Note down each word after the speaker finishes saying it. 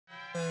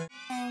In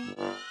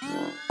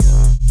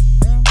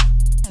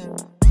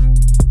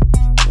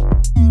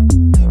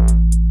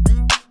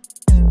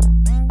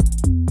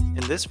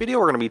this video,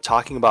 we're going to be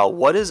talking about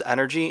what is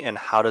energy and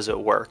how does it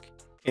work.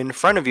 In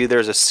front of you,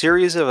 there's a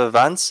series of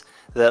events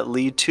that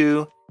lead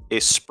to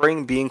a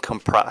spring being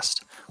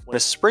compressed. When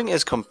a spring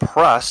is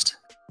compressed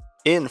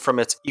in from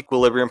its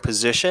equilibrium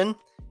position,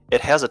 it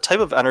has a type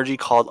of energy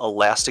called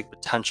elastic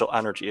potential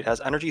energy. It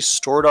has energy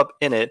stored up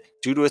in it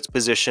due to its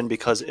position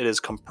because it is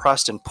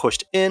compressed and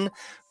pushed in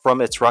from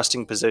its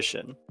resting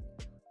position.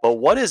 But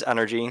what is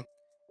energy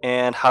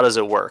and how does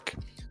it work?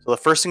 So the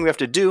first thing we have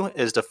to do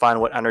is define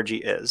what energy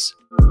is.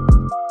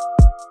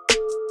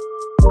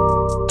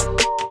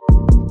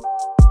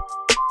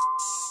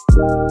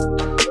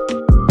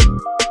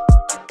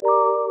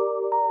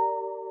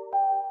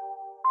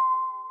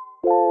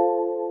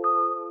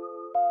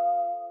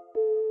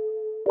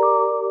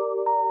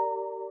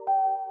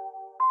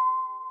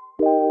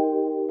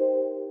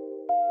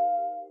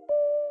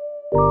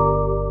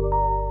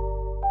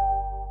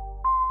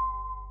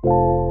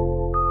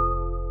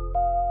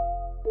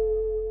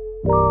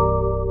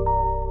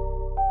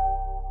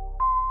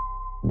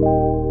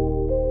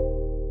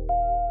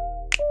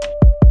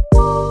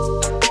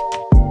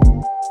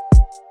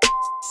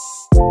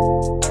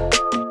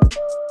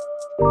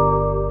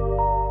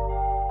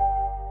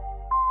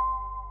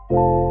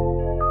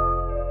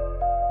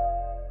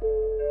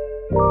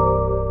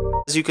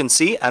 As you can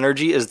see,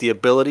 energy is the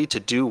ability to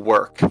do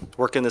work.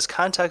 Work in this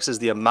context is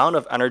the amount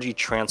of energy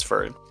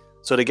transferred.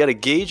 So to get a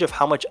gauge of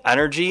how much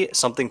energy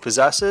something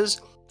possesses,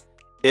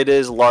 it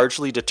is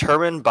largely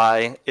determined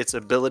by its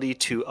ability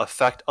to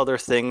affect other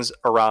things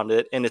around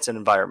it in its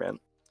environment.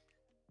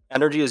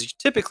 Energy is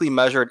typically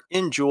measured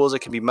in joules. It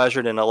can be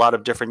measured in a lot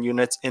of different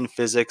units. In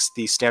physics,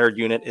 the standard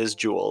unit is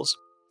joules.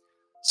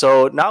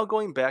 So now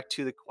going back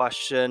to the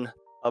question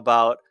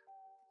about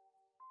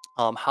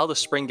how the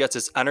spring gets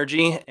its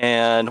energy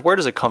and where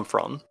does it come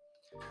from.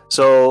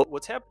 So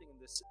what's happening in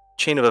this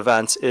chain of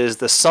events is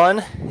the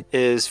sun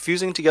is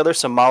fusing together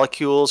some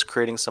molecules,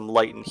 creating some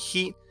light and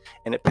heat,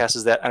 and it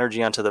passes that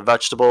energy onto the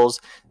vegetables.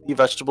 The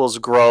vegetables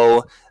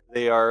grow.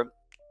 They are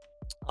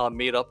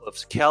made up of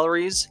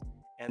calories,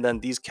 and then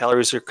these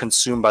calories are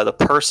consumed by the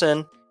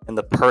person, and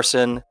the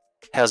person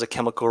has a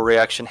chemical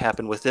reaction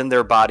happen within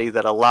their body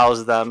that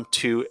allows them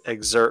to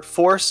exert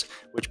force,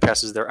 which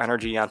passes their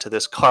energy onto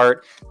this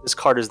cart. This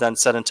cart is then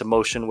set into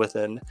motion with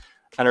an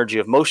energy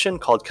of motion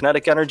called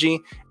kinetic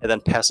energy, and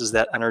then passes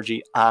that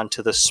energy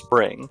onto the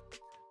spring.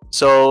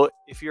 So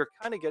if you're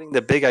kind of getting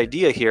the big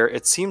idea here,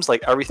 it seems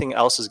like everything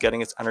else is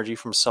getting its energy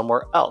from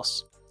somewhere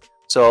else.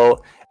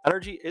 So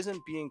energy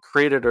isn't being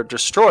created or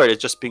destroyed,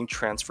 it's just being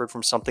transferred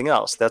from something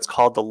else. That's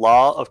called the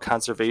law of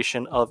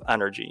conservation of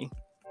energy.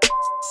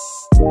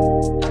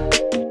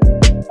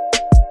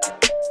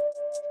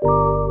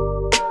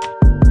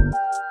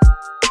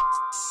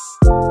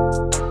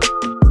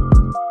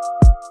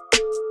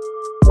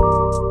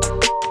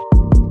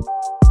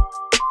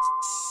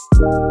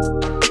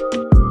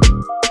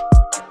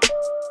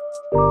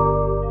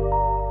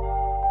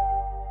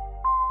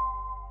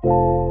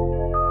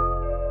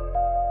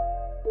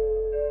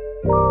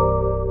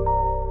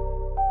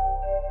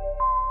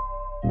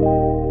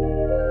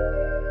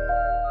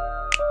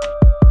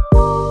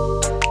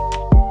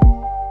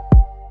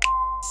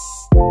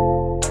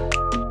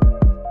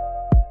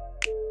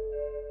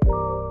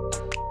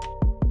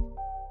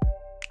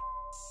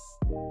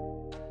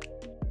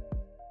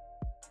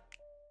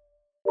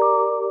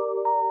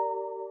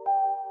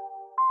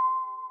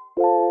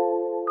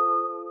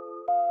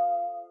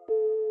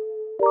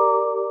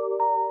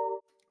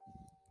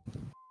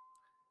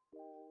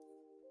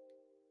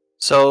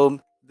 So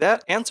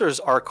that answers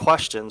our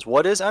questions.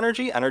 What is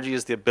energy? Energy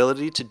is the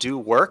ability to do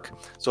work.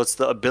 So it's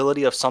the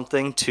ability of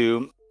something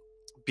to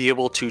be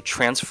able to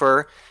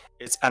transfer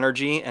its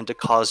energy and to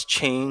cause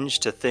change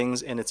to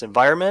things in its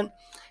environment.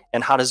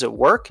 And how does it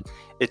work?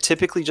 It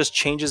typically just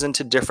changes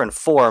into different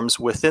forms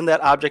within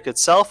that object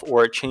itself,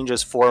 or it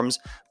changes forms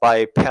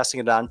by passing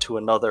it on to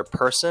another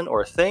person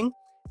or thing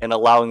and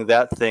allowing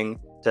that thing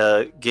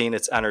to gain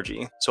its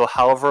energy. So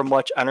however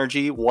much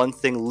energy one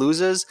thing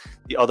loses,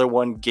 the other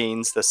one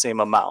gains the same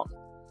amount.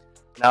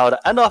 Now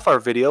to end off our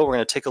video, we're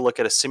going to take a look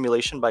at a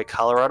simulation by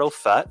Colorado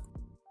PhET.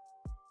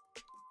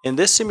 In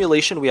this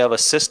simulation, we have a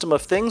system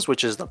of things,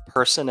 which is the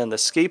person and the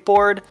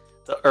skateboard,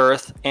 the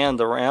earth, and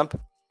the ramp.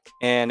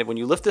 And when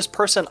you lift this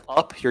person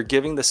up, you're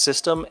giving the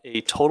system a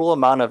total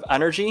amount of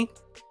energy,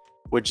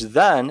 which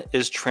then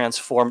is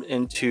transformed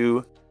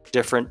into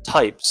different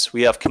types.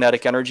 We have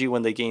kinetic energy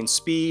when they gain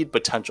speed,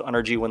 potential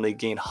energy when they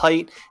gain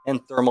height,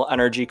 and thermal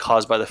energy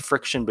caused by the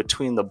friction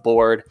between the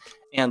board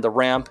and the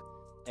ramp.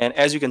 And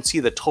as you can see,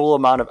 the total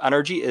amount of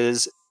energy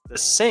is the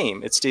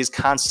same. It stays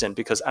constant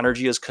because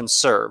energy is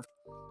conserved.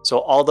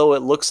 So although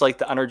it looks like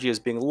the energy is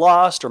being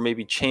lost or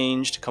maybe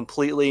changed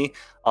completely,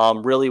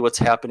 really what's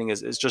happening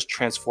is just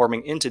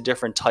transforming into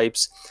different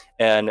types.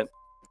 And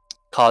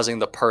causing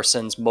the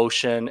person's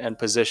motion and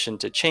position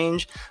to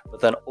change, but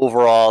then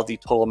overall the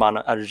total amount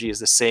of energy is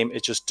the same.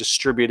 It's just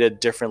distributed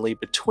differently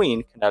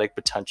between kinetic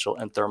potential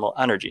and thermal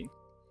energy.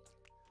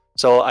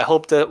 So I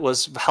hope that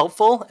was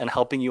helpful in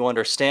helping you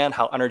understand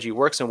how energy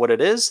works and what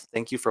it is.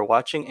 Thank you for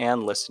watching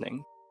and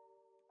listening.